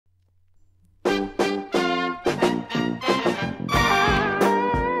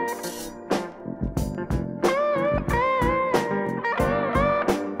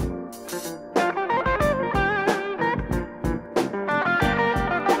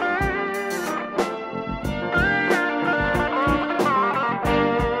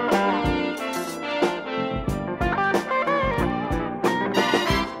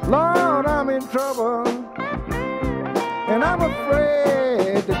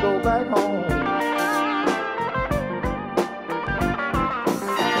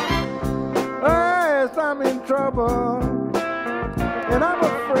trouble, and I'm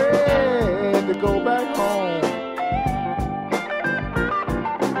afraid to go back home.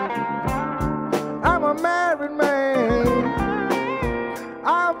 I'm a married man.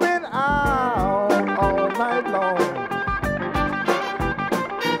 I've been out all night long.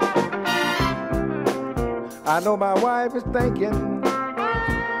 I know my wife is thinking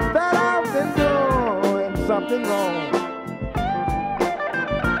that I've been doing something wrong.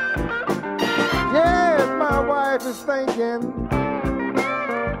 Yes, my wife is thinking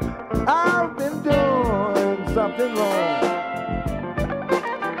I've been doing something wrong.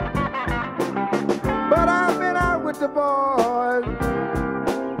 But I've been out with the boys,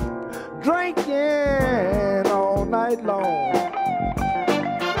 drinking all night long.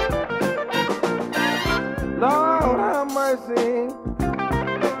 Lord have mercy,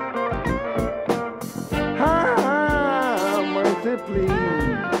 have mercy please.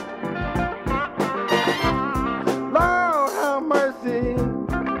 Lord have mercy,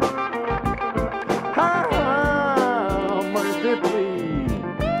 have mercy please.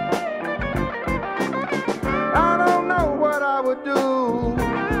 I don't know what I would do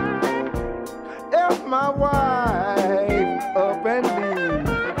if my wife up and leave.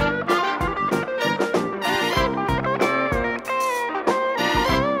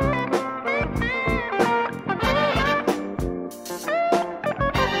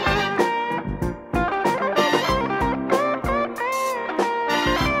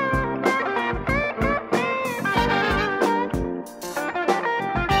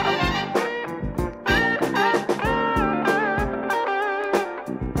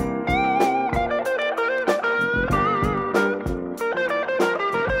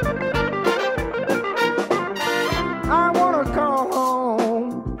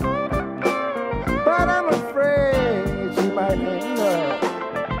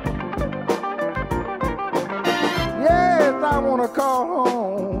 I wanna call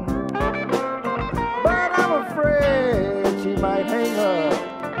home, but I'm afraid she might hang up.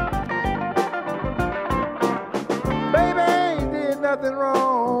 Baby ain't did nothing wrong.